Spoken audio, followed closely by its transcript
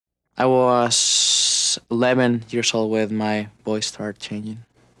I was 11 years old when my voice started changing.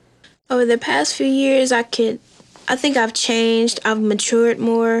 Over the past few years, I think I've changed. I've matured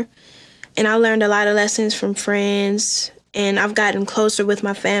more, and I learned a lot of lessons from friends, and I've gotten closer with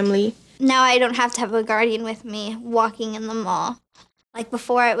my family. Now I don't have to have a guardian with me walking in the mall. Like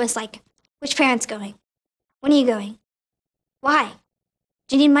before, it was like, which parent's going? When are you going? Why?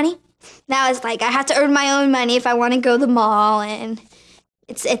 Do you need money? Now it's like I have to earn my own money if I want to go to the mall, and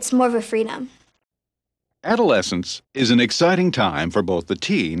it's more of a freedom. Adolescence is an exciting time for both the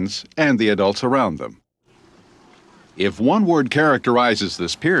teens and the adults around them. If one word characterizes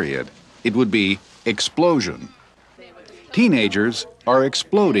this period, it would be explosion. Teenagers are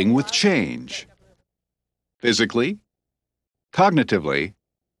exploding with change. Physically, cognitively,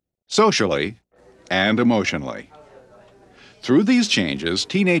 socially, and emotionally. Through these changes,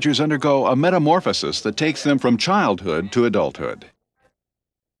 teenagers undergo a metamorphosis that takes them from childhood to adulthood.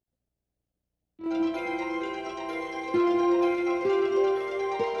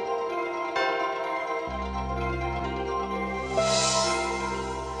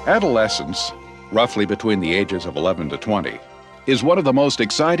 Adolescence, roughly between the ages of 11 to 20, is one of the most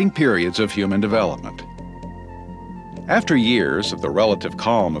exciting periods of human development. After years of the relative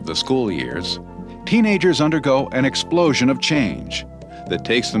calm of the school years, teenagers undergo an explosion of change that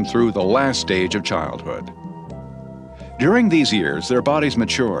takes them through the last stage of childhood. During these years, their bodies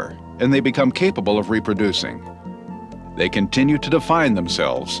mature and they become capable of reproducing. They continue to define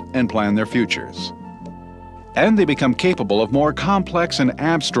themselves and plan their futures. And they become capable of more complex and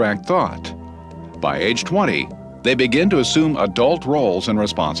abstract thought. By age 20, they begin to assume adult roles and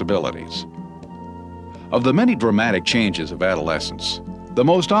responsibilities. Of the many dramatic changes of adolescence, the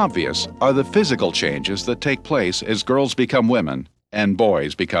most obvious are the physical changes that take place as girls become women and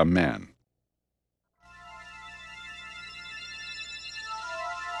boys become men.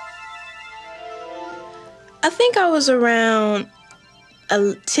 I think I was around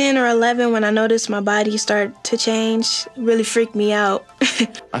 10 or 11 when I noticed my body start to change. It really freaked me out.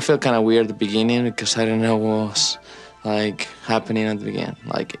 I felt kind of weird at the beginning because I didn't know what was happening at the beginning.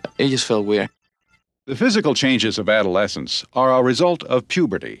 It just felt weird. The physical changes of adolescence are a result of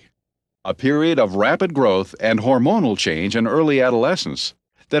puberty, a period of rapid growth and hormonal change in early adolescence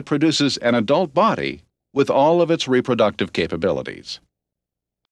that produces an adult body with all of its reproductive capabilities.